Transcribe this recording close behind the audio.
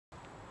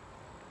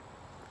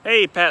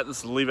Hey Pat, this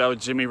is Levi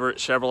with Jimmy Burt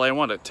Chevrolet. I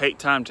want to take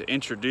time to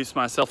introduce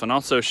myself and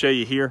also show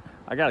you here.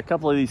 I got a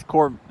couple of these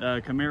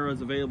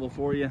Camaros available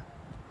for you. A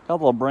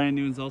couple of brand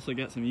new ones, also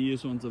got some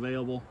used ones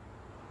available.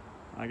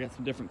 I got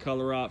some different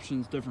color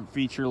options, different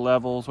feature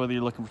levels, whether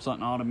you're looking for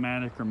something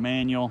automatic or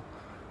manual,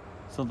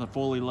 something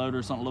fully loaded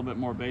or something a little bit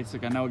more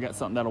basic. I know we got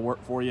something that'll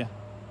work for you.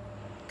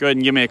 Go ahead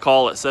and give me a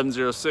call at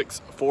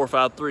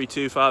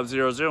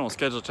 706-453-2500 and we'll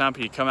schedule a time for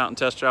you to come out and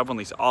test drive one of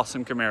these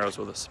awesome Camaros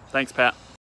with us. Thanks, Pat.